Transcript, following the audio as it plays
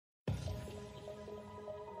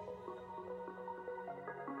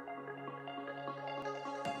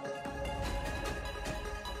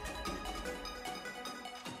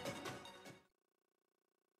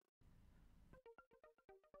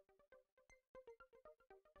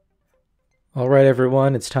Alright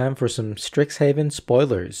everyone, it's time for some Strixhaven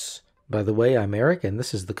Spoilers. By the way, I'm Eric and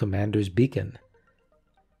this is the Commander's Beacon.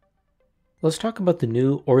 Let's talk about the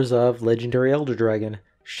new Orzhov Legendary Elder Dragon,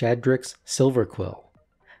 Shadrix Silverquill.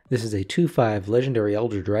 This is a 2/5 Legendary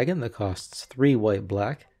Elder Dragon that costs 3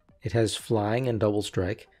 white-black, it has flying and double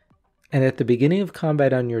strike, and at the beginning of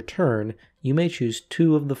combat on your turn, you may choose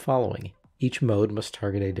 2 of the following. Each mode must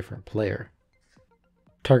target a different player.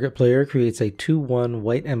 Target player creates a 2/1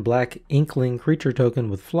 white and black Inkling creature token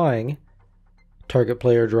with flying. Target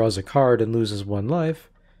player draws a card and loses 1 life.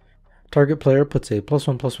 Target player puts a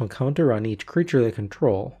 +1/+1 counter on each creature they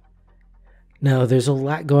control. Now there's a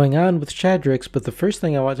lot going on with Shadrix, but the first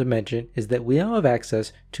thing I want to mention is that we now have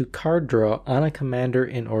access to card draw on a commander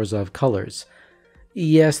in Orzhov colors.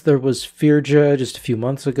 Yes, there was Firja just a few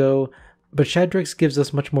months ago, but Shadrix gives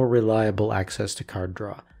us much more reliable access to card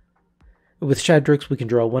draw. With Shadrix, we can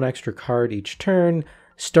draw 1 extra card each turn,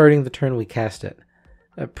 starting the turn we cast it.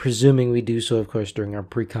 Presuming we do so, of course, during our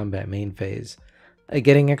pre-combat main phase.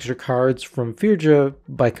 Getting extra cards from Firja,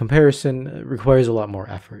 by comparison, requires a lot more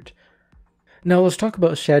effort. Now let's talk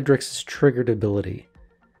about Shadrix's triggered ability.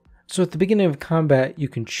 So at the beginning of combat, you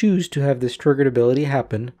can choose to have this triggered ability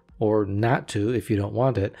happen, or not to if you don't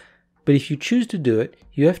want it, but if you choose to do it,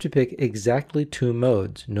 you have to pick exactly 2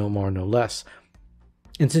 modes, no more, no less.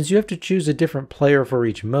 And since you have to choose a different player for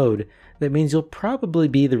each mode, that means you'll probably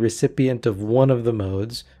be the recipient of one of the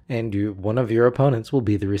modes, and one of your opponents will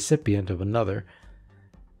be the recipient of another.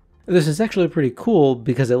 This is actually pretty cool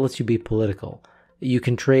because it lets you be political. You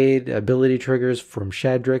can trade ability triggers from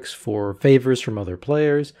Shadrix for favors from other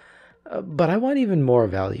players, but I want even more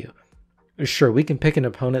value. Sure, we can pick an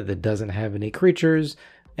opponent that doesn't have any creatures,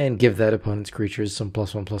 and give that opponent's creatures some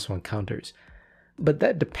 +1/+1 counters. But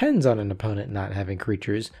that depends on an opponent not having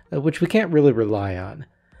creatures, which we can't really rely on.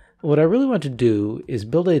 What I really want to do is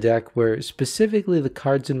build a deck where specifically the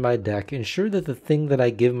cards in my deck ensure that the thing that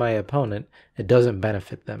I give my opponent, it doesn't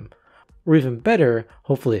benefit them. Or even better,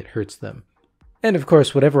 hopefully it hurts them. And of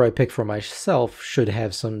course, whatever I pick for myself should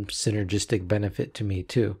have some synergistic benefit to me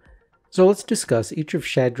too. So let's discuss each of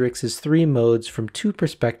Shadrix's 3 modes from 2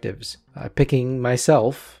 perspectives, picking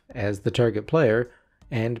myself as the target player,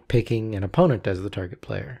 and picking an opponent as the target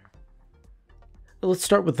player. Let's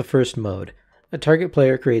start with the first mode. A target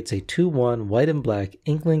player creates a 2/1 white and black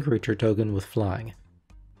Inkling creature token with flying.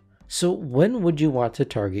 So when would you want to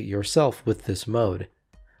target yourself with this mode?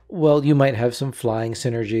 Well, you might have some flying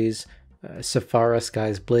synergies. Saphara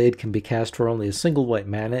Sky's Blade can be cast for only a single white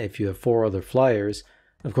mana if you have 4 other flyers.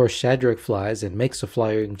 Of course, Shadrix flies and makes a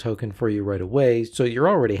flying token for you right away, so you're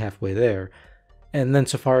already halfway there. And then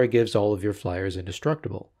Saphara gives all of your flyers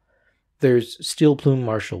indestructible. There's Steel Plume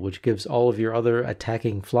Marshal, which gives all of your other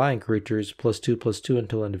attacking flying creatures +2/+2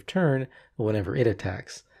 until end of turn whenever it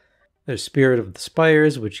attacks. There's Spirit of the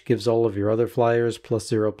Spires, which gives all of your other flyers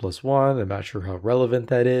 +0/+1. I'm not sure how relevant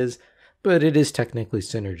that is, but it is technically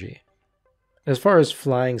synergy. As far as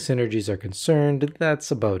flying synergies are concerned,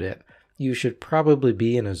 that's about it. You should probably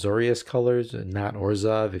be in Azorius colors, not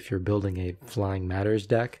Orzhov if you're building a Flying Matters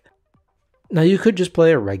deck. Now you could just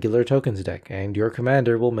play a regular tokens deck, and your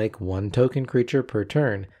commander will make 1 token creature per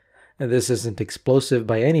turn. This isn't explosive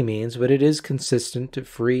by any means, but it is consistent,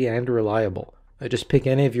 free, and reliable. Just pick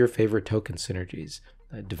any of your favorite token synergies.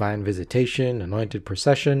 Divine Visitation, Anointed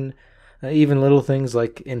Procession, even little things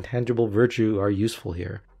like Intangible Virtue are useful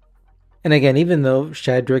here. And again, even though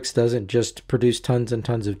Shadrix doesn't just produce tons and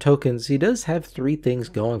tons of tokens, he does have 3 things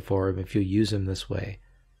going for him if you use him this way.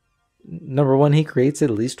 Number 1, he creates at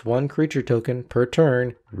least 1 creature token per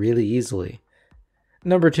turn really easily.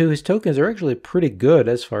 Number 2, his tokens are actually pretty good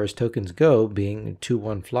as far as tokens go, being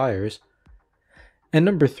 2/1 flyers. And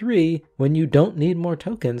number 3, when you don't need more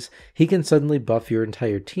tokens, he can suddenly buff your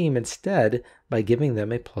entire team instead by giving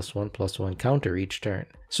them a +1/+1 counter each turn.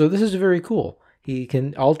 So this is very cool. He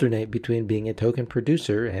can alternate between being a token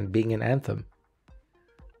producer and being an anthem.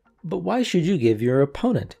 But why should you give your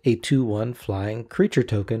opponent a 2/1 flying creature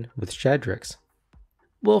token with Shadrix?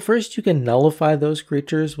 Well, first you can nullify those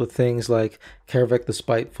creatures with things like Karavek the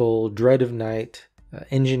Spiteful, Dread of Night,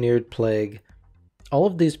 Engineered Plague. All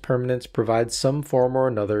of these permanents provide some form or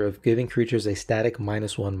another of giving creatures a static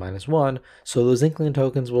 -1/-1, so those Inkling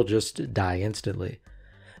tokens will just die instantly.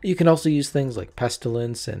 You can also use things like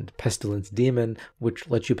Pestilence and Pestilence Demon, which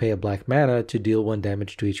let you pay a black mana to deal 1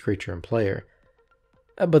 damage to each creature and player.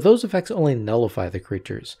 But those effects only nullify the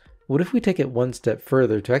creatures. What if we take it 1 step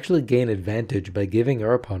further to actually gain advantage by giving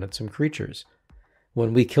our opponent some creatures?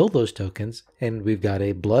 When we kill those tokens, and we've got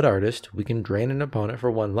a Blood Artist, we can drain an opponent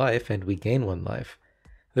for 1 life and we gain 1 life.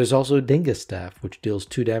 There's also Dingus Staff, which deals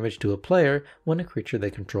 2 damage to a player when a creature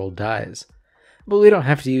they control dies. But we don't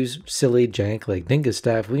have to use silly jank like Dingus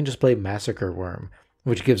Staff, we can just play Massacre Worm,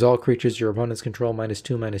 which gives all creatures your opponents control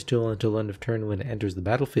 -2/-2 until end of turn when it enters the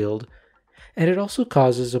battlefield, and it also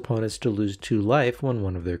causes opponents to lose 2 life when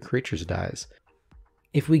one of their creatures dies.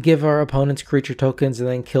 If we give our opponents creature tokens and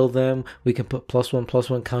then kill them, we can put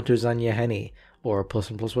 +1/+1 counters on Yahenni, or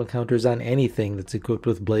 +1/+1 counters on anything that's equipped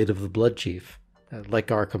with Blade of the Blood Chief.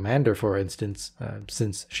 Like our commander, for instance,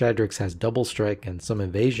 since Shadrix has double strike and some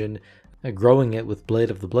evasion, growing it with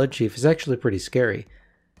Blade of the Blood Chief is actually pretty scary.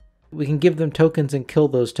 We can give them tokens and kill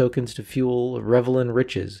those tokens to fuel Revel in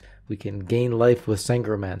Riches. We can gain life with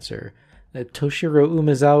Sangromancer. Toshiro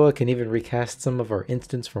Umezawa can even recast some of our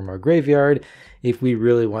instants from our graveyard if we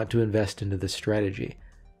really want to invest into this strategy.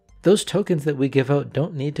 Those tokens that we give out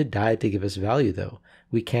don't need to die to give us value though.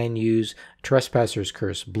 We can use Trespasser's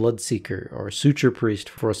Curse, Bloodseeker, or Suture Priest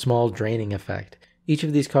for a small draining effect. Each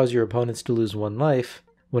of these cause your opponents to lose 1 life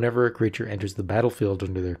whenever a creature enters the battlefield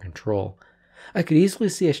under their control. I could easily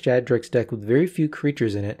see a Shadrix deck with very few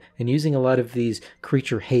creatures in it and using a lot of these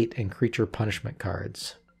creature hate and creature punishment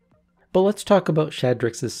cards. But let's talk about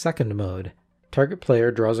Shadrix's second mode. Target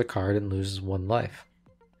player draws a card and loses 1 life.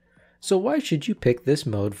 So why should you pick this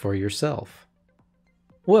mode for yourself?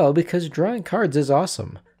 Well, because drawing cards is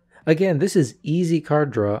awesome. Again, this is easy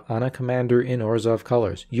card draw on a commander in Orzhov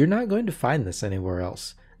colors. You're not going to find this anywhere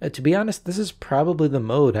else. To be honest, this is probably the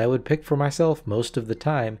mode I would pick for myself most of the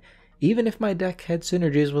time, even if my deck had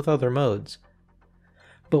synergies with other modes.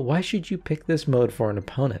 But why should you pick this mode for an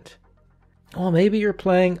opponent? Well, maybe you're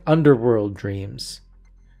playing Underworld Dreams.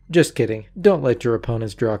 Just kidding, don't let your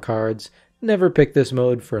opponents draw cards. Never pick this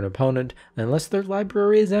mode for an opponent unless their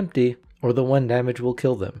library is empty or the 1 damage will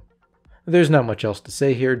kill them. There's not much else to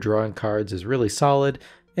say here, drawing cards is really solid,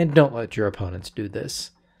 and don't let your opponents do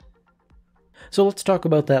this. So let's talk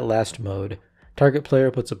about that last mode. Target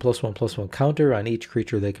player puts a +1/+1 counter on each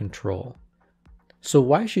creature they control. So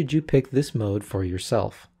why should you pick this mode for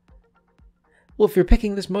yourself? Well, if you're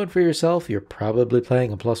picking this mode for yourself, you're probably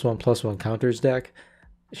playing a +1/+1 counters deck.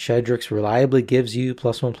 Shadrix reliably gives you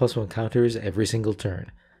 +1/+1 counters every single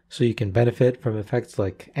turn, so you can benefit from effects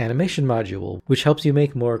like Animation Module, which helps you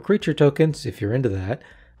make more creature tokens if you're into that.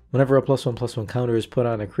 Whenever a +1/+1 counter is put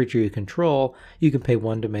on a creature you control, you can pay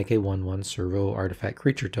 1 to make a 1/1 servo artifact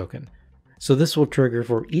creature token. So this will trigger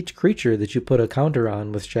for each creature that you put a counter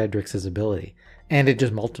on with Shadrix's ability, and it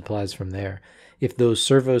just multiplies from there. If those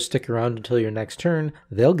servos stick around until your next turn,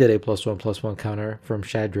 they'll get a +1/+1 counter from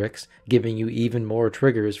Shadrix, giving you even more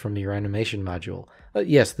triggers from your animation module.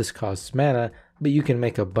 Yes, this costs mana, but you can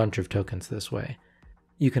make a bunch of tokens this way.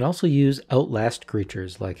 You can also use Outlast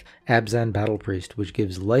creatures like Abzan Battle Priest, which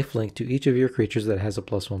gives lifelink to each of your creatures that has a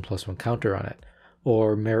 +1/+1 counter on it,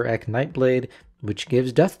 or Merek Nightblade, which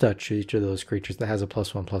gives Death Touch to each of those creatures that has a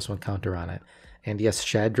 +1/+1 counter on it. And yes,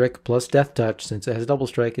 Shadrix plus Death Touch, since it has double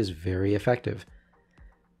strike, is very effective.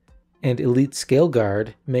 And Elite Scale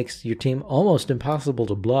Guard makes your team almost impossible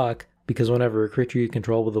to block, because whenever a creature you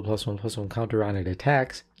control with a +1/+1 counter on it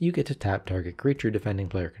attacks, you get to tap target creature defending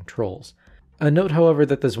player controls. Note, however,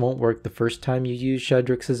 that this won't work the first time you use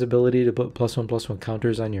Shadrix's ability to put +1/+1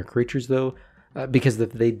 counters on your creatures, though, because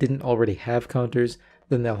if they didn't already have counters,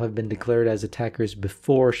 then they'll have been declared as attackers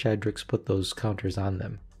before Shadrix put those counters on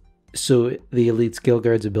them. So the Elite Scale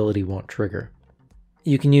Guard's ability won't trigger.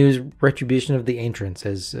 You can use Retribution of the Ancients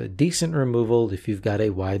as a decent removal if you've got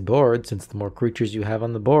a wide board, since the more creatures you have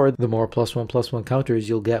on the board, the more +1/+1 counters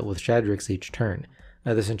you'll get with Shadrix each turn.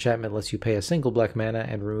 This enchantment lets you pay a single black mana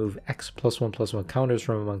and remove X +1/+1 counters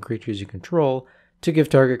from among creatures you control to give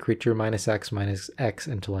target creature -X/-X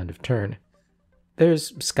until end of turn.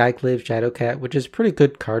 There's Skyclave Shadowcat, which is pretty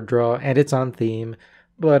good card draw, and it's on theme,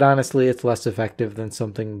 but honestly it's less effective than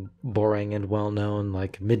something boring and well-known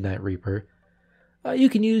like Midnight Reaper. You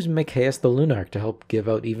can use Mikaeus the Lunarch to help give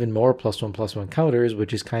out even more +1/+1 counters,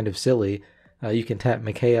 which is kind of silly. You can tap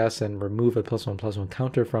Mikaeus and remove a +1/+1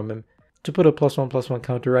 counter from him to put a +1/+1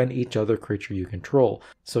 counter on each other creature you control,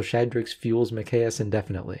 so Shadrix fuels Mikaeus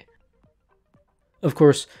indefinitely. Of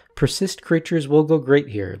course, persist creatures will go great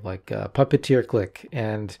here, like Puppeteer Click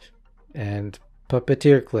and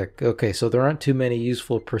Puppeteer Click. Okay, so there aren't too many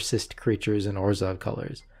useful persist creatures in Orzhov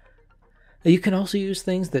colors. You can also use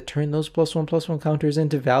things that turn those +1/+1 counters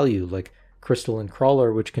into value, like Crystalline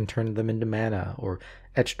Crawler, which can turn them into mana, or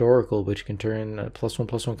Etched Oracle, which can turn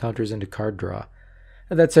 +1/+1 counters into card draw.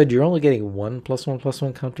 That said, you're only getting 1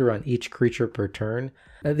 +1/+1 counter on each creature per turn.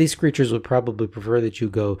 These creatures would probably prefer that you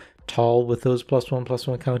go tall with those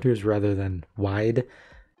 +1/+1 counters rather than wide.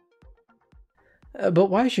 But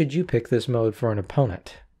why should you pick this mode for an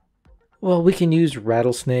opponent? Well, we can use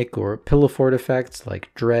Rattlesnake or Pillow Fort effects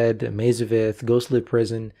like Dread, Amazivith, Ghostly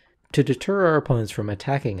Prison to deter our opponents from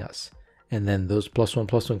attacking us, and then those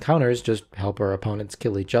 +1/+1 counters just help our opponents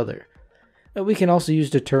kill each other. We can also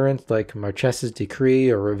use deterrents like Marchesa's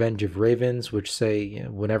Decree or Revenge of Ravens, which say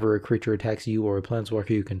whenever a creature attacks you or a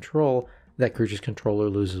planeswalker you control, that creature's controller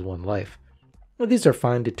loses 1 life. Well, these are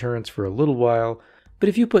fine deterrents for a little while, but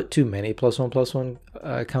if you put too many +1/+1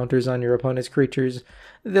 counters on your opponent's creatures,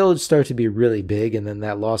 they'll start to be really big, and then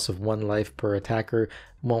that loss of 1 life per attacker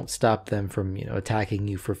won't stop them from attacking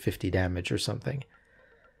you for 50 damage or something.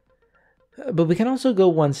 But we can also go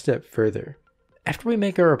one step further. After we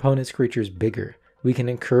make our opponent's creatures bigger, we can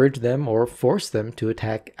encourage them or force them to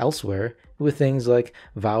attack elsewhere with things like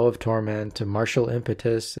Vow of Torment, Martial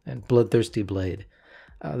Impetus, and Bloodthirsty Blade.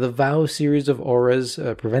 The Vow series of auras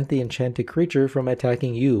prevent the enchanted creature from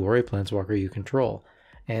attacking you or a planeswalker you control,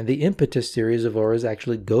 and the Impetus series of auras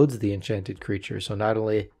actually goads the enchanted creature, so not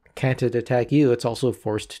only can't it attack you, it's also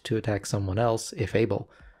forced to attack someone else, if able.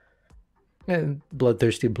 And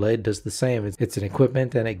Bloodthirsty Blade does the same. It's an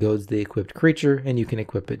equipment and it goads the equipped creature, and you can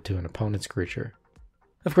equip it to an opponent's creature.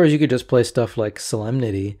 Of course, you could just play stuff like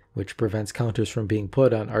Solemnity, which prevents counters from being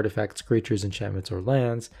put on artifacts, creatures, enchantments, or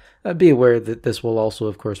lands. Be aware that this will also,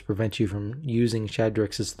 of course, prevent you from using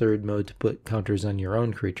Shadrix's 3rd mode to put counters on your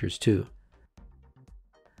own creatures, too.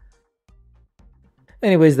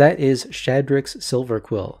 Anyways, that is Shadrix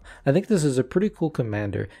Silverquill. I think this is a pretty cool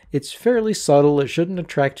commander. It's fairly subtle, it shouldn't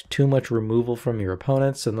attract too much removal from your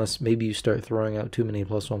opponents, unless maybe you start throwing out too many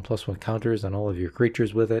 +1/+1 counters on all of your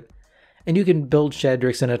creatures with it. And you can build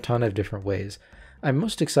Shadrix in a ton of different ways. I'm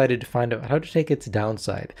most excited to find out how to take its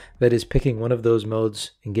downside, that is picking one of those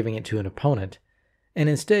modes and giving it to an opponent, and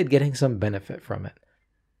instead getting some benefit from it.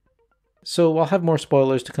 So I'll have more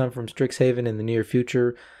spoilers to come from Strixhaven in the near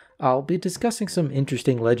future. I'll be discussing some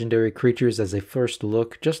interesting legendary creatures as a first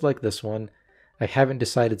look, just like this one. I haven't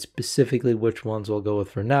decided specifically which ones we'll go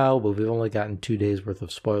with for now, but we've only gotten 2 days worth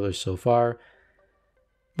of spoilers so far.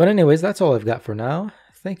 But anyways, that's all I've got for now.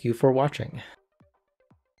 Thank you for watching.